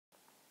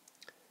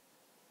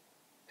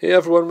Hey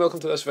everyone,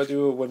 welcome to this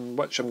video in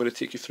which I'm going to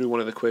take you through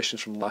one of the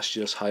questions from last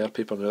year's higher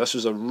paper. Now this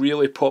was a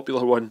really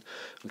popular one,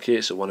 okay,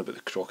 it's the one about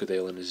the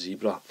crocodile and the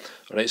zebra.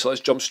 Alright, so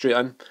let's jump straight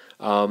in.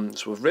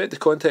 So we've read the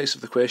context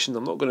of the question.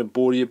 I'm not going to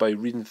bore you by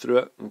reading through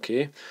it,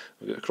 okay.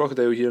 We've got a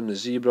crocodile here and a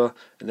zebra,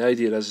 and the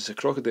idea is a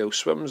crocodile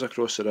swims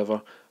across the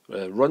river,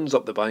 runs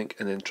up the bank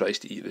and then tries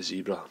to eat the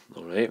zebra.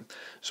 Alright,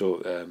 so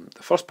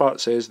the first part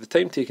says the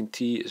time taken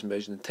t is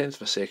measured in tenths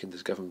of a second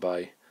is given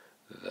by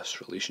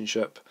this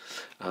relationship,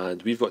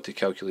 and we've got to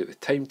calculate the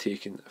time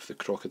taken if the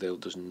crocodile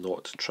does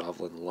not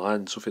travel in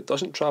land. So if it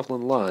doesn't travel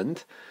in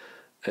land,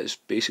 it's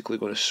basically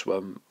going to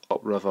swim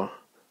upriver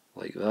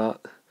like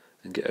that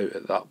and get out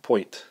at that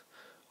point.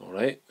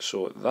 Alright,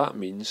 so that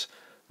means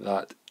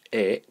that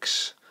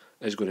x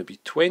is going to be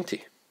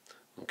 20.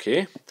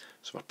 Okay,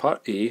 so for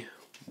part A,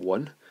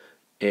 1,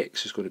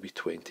 x is going to be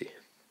 20.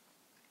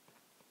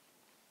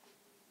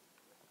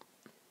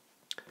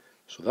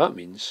 So that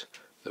means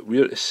that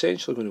we're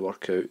essentially going to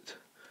work out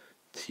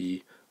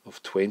t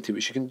of 20,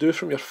 which you can do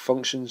from your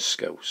function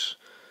skills.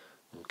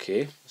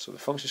 Okay, so the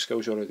function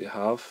skills you already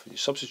have, you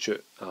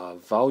substitute a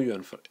value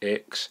in for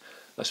x,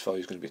 this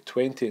value is going to be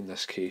 20 in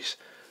this case,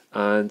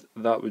 and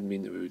that would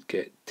mean that we would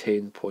get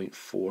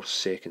 10.4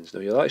 seconds. Now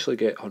you'll actually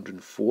get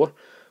 104,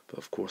 but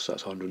of course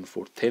that's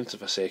 104 tenths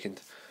of a second,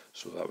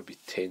 so that would be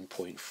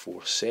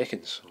 10.4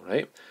 seconds.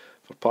 Alright,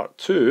 for part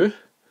 2,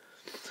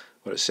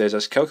 what it says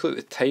is calculate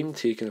the time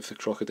taken if the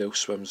crocodile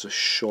swims the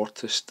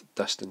shortest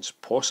distance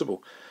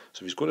possible. So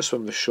if he's going to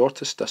swim the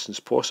shortest distance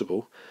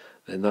possible,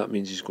 then that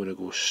means he's going to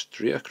go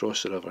straight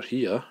across the river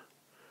here,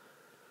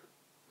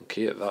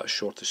 okay, at that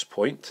shortest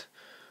point,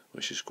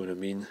 which is going to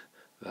mean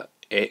that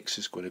x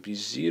is going to be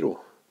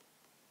 0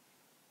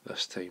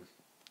 this time.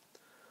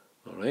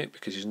 Alright,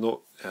 because he's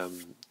not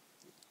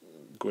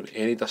going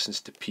any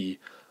distance to p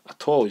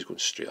at all, he's going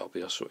straight up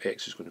there, so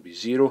x is going to be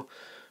 0.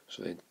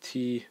 So then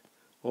t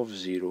of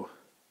 0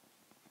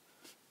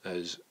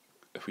 is,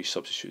 if we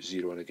substitute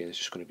 0 in again, it's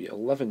just going to be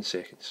 11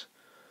 seconds.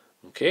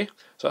 Okay,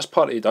 so that's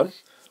part A done.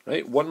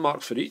 Right, 1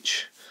 mark for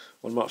each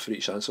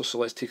answer. So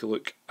let's take a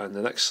look on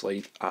the next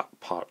slide at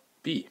part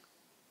B.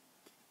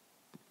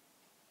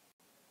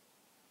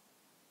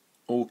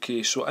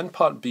 Okay, so in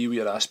part B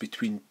we are asked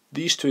between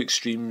these two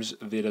extremes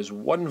there is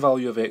one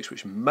value of x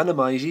which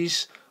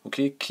minimises,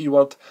 okay,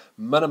 keyword,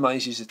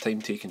 minimises the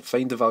time taken.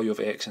 Find the value of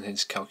x and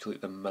hence calculate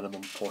the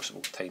minimum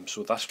possible time.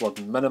 So this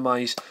word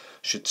minimise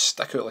should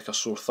stick out like a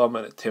sore thumb,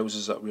 and it tells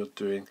us that we're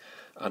doing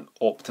an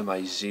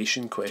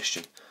optimisation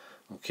question.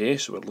 Okay,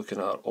 so we're looking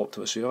at our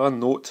optimisation. So you have a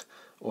note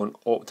on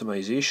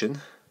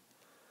optimisation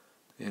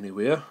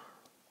anywhere,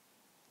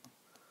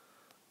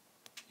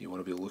 you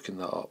want to be looking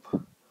that up.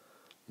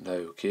 Now,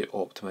 okay,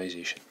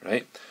 optimisation,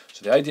 right?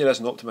 So the idea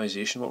is in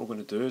optimisation, what we're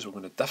going to do is we're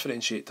going to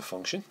differentiate the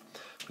function.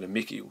 We're going to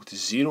make it equal to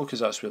 0 because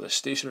that's where the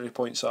stationary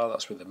points are,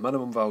 that's where the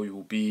minimum value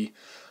will be,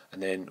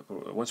 and then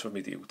once we've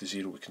made it equal to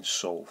 0 we can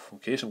solve.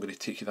 Okay, so I'm going to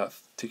take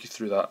you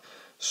through that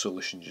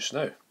solution just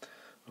now.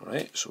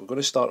 Alright, so we're going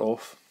to start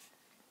off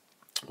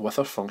with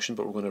our function,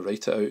 but we're going to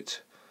write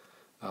it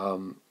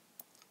out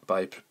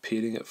by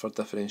preparing it for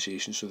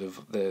differentiation. So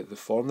the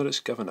form that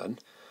it's given in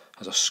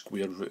has a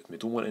square root. We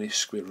don't want any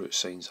square root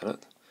signs in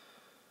it.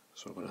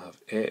 So we're going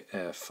to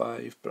have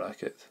 5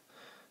 bracket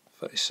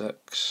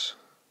 36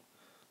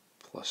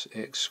 plus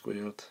x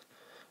squared,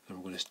 and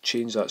we're going to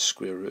change that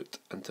square root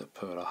into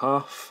power a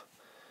half,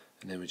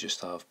 and then we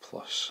just have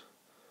plus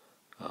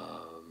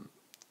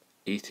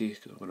 80,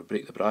 because we're going to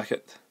break the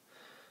bracket,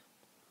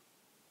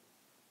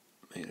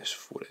 minus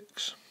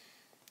 4x.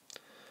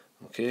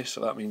 Okay,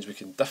 so that means we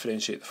can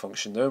differentiate the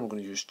function now. We're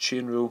going to use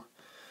chain rule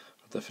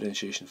for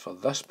differentiation for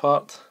this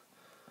part.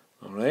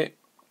 Alright,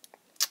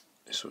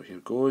 so here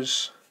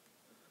goes.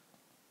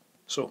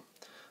 So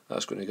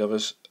that's going to give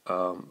us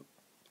 5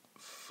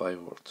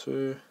 over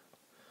 2,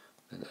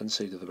 and the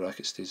inside of the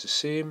bracket stays the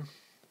same.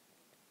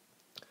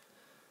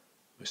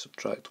 We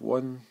subtract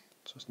 1,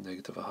 so it's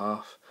negative a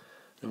half.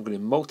 And I'm going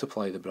to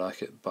multiply the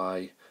bracket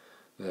by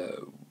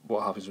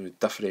what happens when we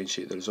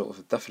differentiate, the result of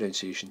the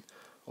differentiation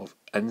of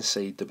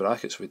inside the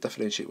bracket. So we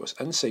differentiate what's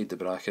inside the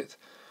bracket,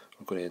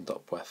 we're going to end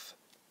up with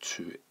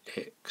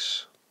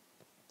 2x.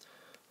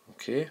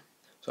 Okay,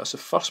 so that's the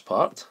first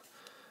part,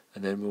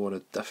 and then we want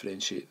to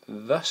differentiate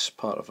this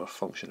part of our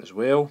function as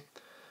well.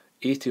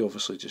 80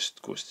 obviously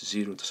just goes to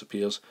 0,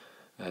 disappears,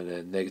 and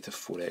then negative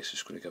 4x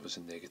is going to give us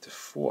a negative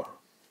 4.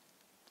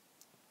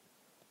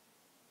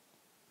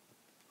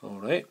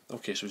 Alright,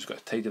 okay, so we've got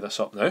to tidy this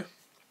up now.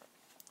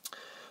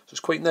 So it's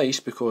quite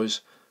nice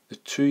because the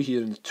 2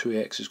 here and the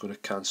 2x is going to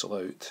cancel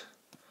out.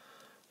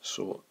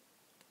 So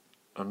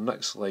our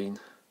next line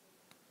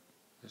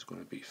is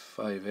going to be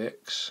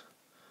 5x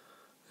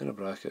in a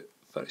bracket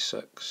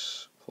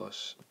 36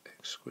 plus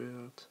x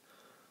squared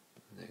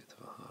negative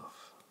a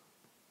half.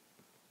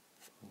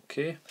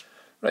 Okay,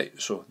 right,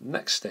 so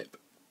next step.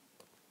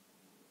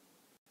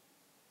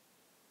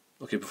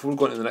 Okay, before we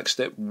go on to the next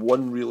step,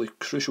 one really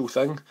crucial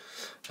thing,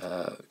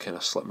 kind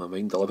of slipped my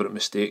mind, deliberate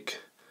mistake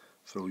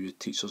for all you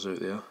teachers out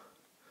there.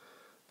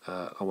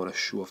 I want to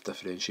show off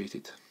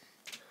differentiated.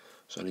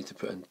 So I need to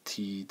put in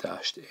t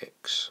dashed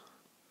x.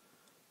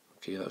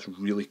 Okay, that's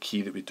really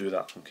key that we do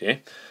that.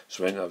 Okay,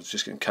 so when I was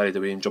just getting carried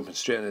away and jumping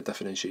straight into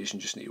differentiation,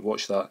 just need to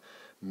watch that.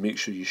 Make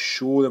sure you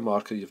show the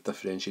marker you've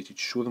differentiated,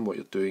 show them what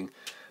you're doing,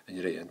 and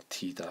you write in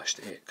t dashed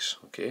x.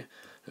 Okay,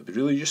 it'd be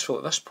really useful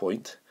at this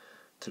point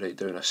to write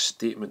down a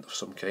statement of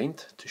some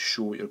kind to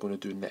show what you're going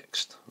to do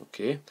next.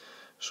 Okay,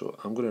 so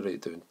I'm going to write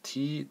down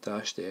t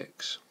dashed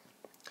x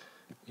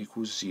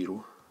equals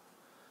 0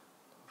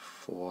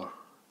 for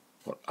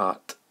or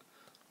at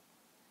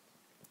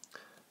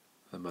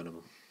the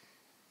minimum.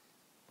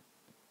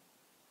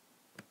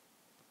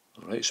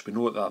 Alright, so we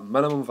know that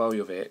minimum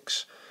value of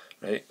x,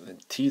 right, then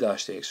t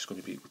dashed x is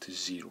going to be equal to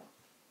 0.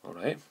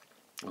 Alright,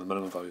 and the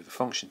minimum value of the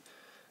function,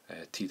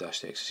 t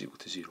dashed x is equal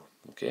to 0.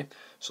 Okay,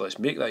 so let's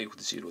make that equal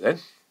to 0 then,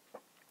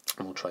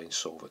 and we'll try and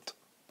solve it.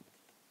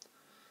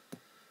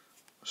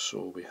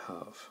 So we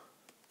have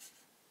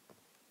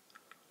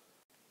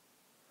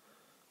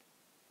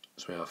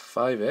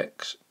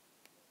 5x.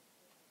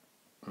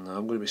 Now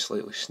I'm going to be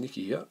slightly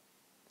sneaky here,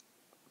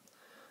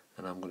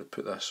 and I'm going to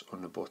put this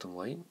on the bottom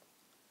line,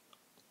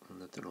 on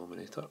the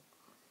denominator,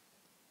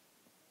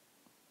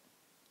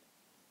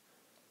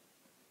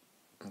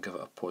 and give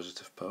it a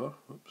positive power.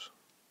 Oops.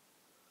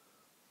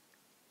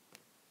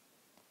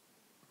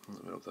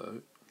 Let me rub that out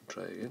and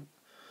try again.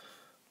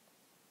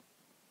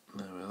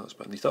 There we are, that's a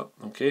bit neater.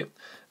 Okay,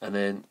 and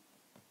then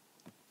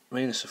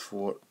minus of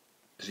 4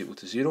 is equal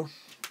to 0.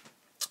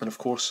 And of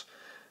course,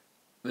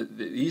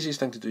 the easiest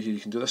thing to do here, you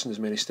can do this in as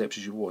many steps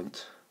as you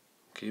want.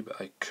 Okay, but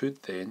I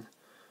could then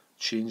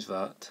change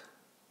that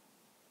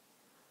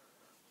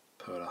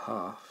power a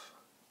half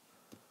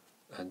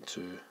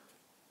into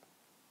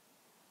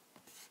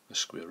the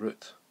square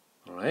root.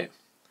 Alright?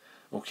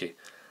 Okay,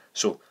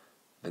 so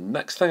the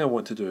next thing I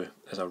want to do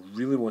is I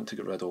really want to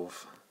get rid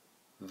of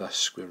this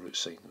square root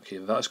sign. Okay,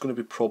 that's going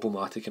to be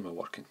problematic in my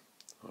working.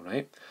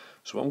 Alright,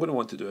 so what I'm going to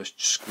want to do is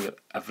square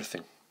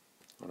everything.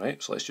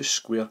 Alright, so let's just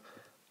square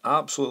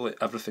absolutely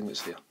everything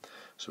that's there.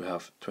 So we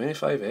have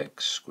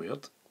 25x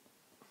squared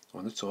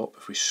on the top.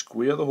 If we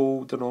square the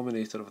whole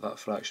denominator of that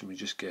fraction, we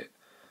just get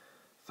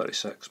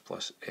 36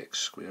 plus x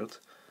squared,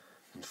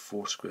 and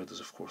 4 squared is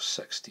of course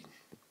 16.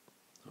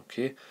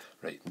 Okay,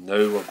 right, now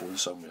we're going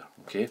somewhere.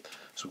 Okay,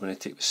 so we're going to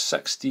take the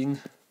 16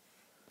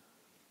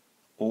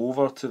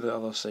 over to the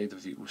other side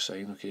of the equal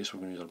sign. Okay, so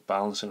we're going to use our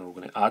balancing, or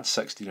we're going to add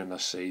 16 on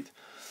this side,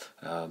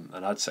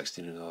 and add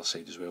 16 on the other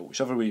side as well,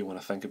 whichever way you want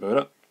to think about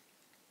it.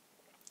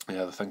 You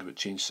either think about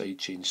change side,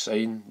 change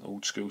sign,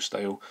 old school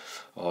style,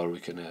 or we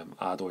can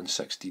add on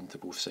 16 to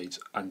both sides,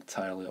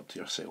 entirely up to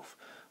yourself.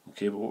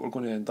 Okay, but what we're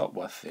going to end up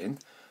with then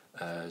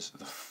is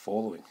the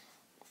following.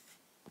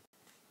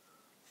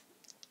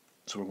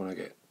 So we're going to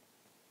get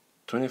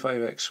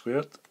 25x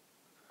squared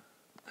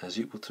is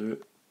equal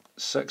to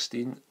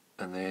 16,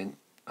 and then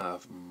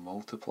I've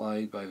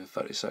multiplied by the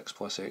 36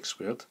 plus x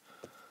squared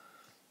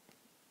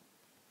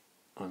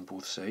on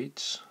both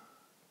sides.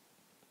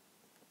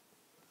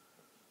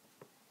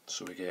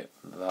 So we get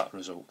that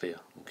result there.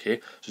 Okay,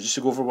 so just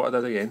to go over what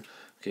I did again,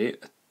 okay,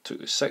 I took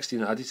the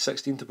 16, I added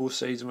 16 to both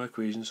sides of my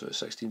equation, so the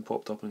 16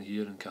 popped up in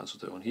here and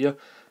cancelled out on here,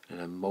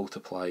 and I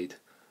multiplied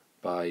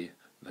by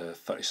the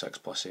 36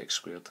 plus x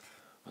squared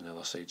on the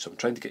other side. So I'm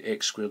trying to get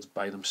x squared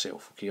by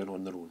themselves, okay, and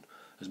on their own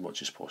as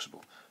much as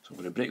possible. So I'm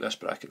going to break this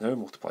bracket now,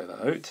 multiply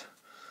that out.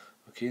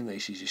 Okay,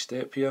 nice easy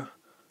step here.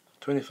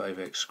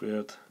 25x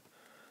squared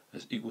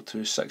is equal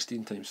to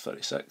 16 times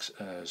 36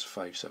 is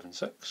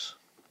 576.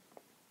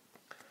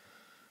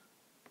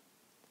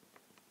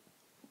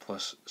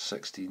 Plus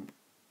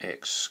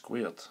 16x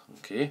squared.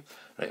 Okay,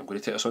 right, I'm going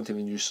to take us on to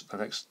the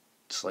next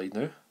slide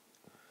now.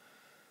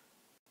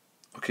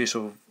 Okay,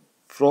 so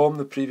from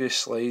the previous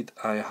slide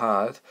I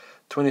had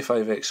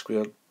 25x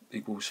squared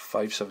equals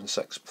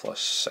 576 plus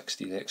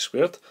 16x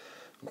squared.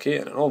 Okay,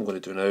 and all I'm going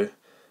to do now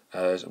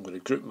is I'm going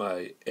to group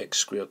my x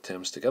squared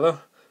terms together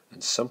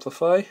and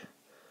simplify.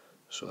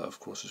 So that of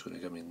course is going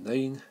to give me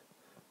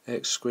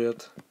 9x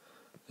squared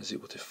is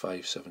equal to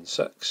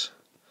 576,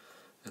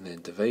 and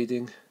then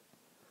dividing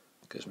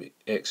gives me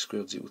x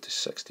squared is equal to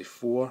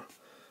 64,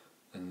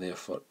 and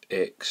therefore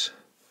x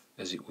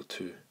is equal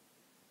to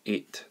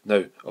 8.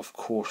 Now, of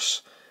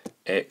course,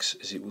 x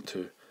is equal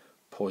to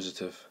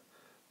positive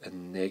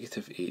and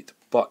negative 8,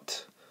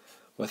 but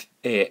with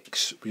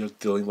x we are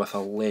dealing with a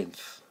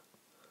length.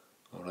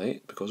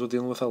 Alright, because we're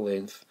dealing with a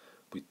length,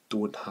 we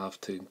don't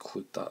have to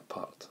include that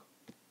part.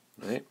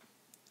 Right?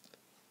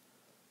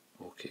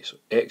 Okay, so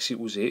x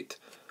equals 8.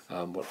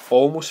 We're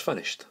almost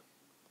finished.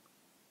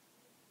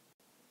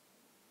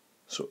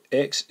 So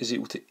x is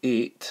equal to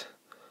 8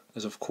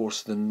 is of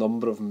course the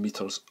number of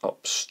metres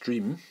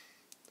upstream.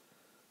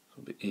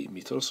 So it'll be 8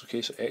 metres.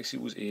 Okay, so x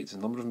equals 8 is the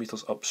number of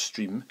metres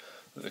upstream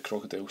that the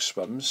crocodile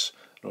swims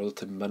in order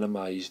to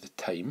minimise the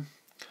time.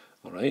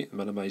 Alright,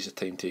 minimise the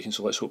time taken.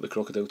 So let's hope the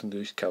crocodile can do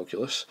his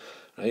calculus.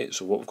 Right,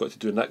 so what we've got to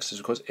do next is,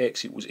 because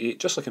x equals 8,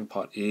 just like in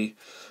part A,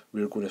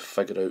 we're going to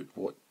figure out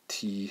what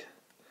t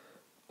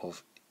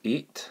of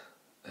 8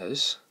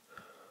 is.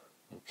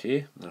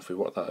 Okay, and if we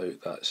work that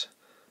out, that's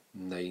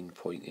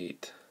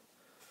 9.8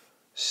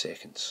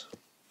 seconds.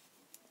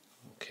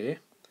 Okay,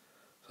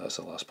 so that's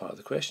the last part of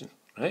the question,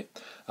 right?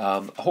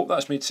 I hope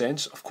that's made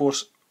sense. Of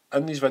course,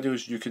 in these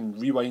videos you can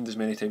rewind as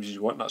many times as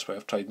you want. That's why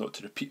I've tried not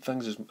to repeat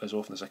things as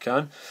often as I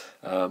can,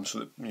 so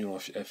that, you know,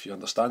 if you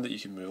understand it, you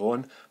can move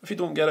on. If you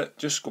don't get it,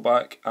 just go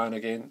back, and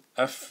again,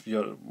 if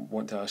you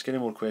want to ask any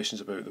more questions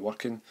about the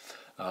working,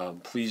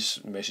 please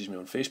message me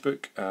on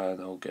Facebook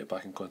and I'll get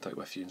back in contact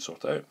with you and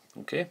sort it out.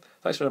 Okay,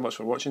 thanks very much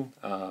for watching,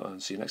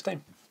 and see you next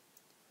time.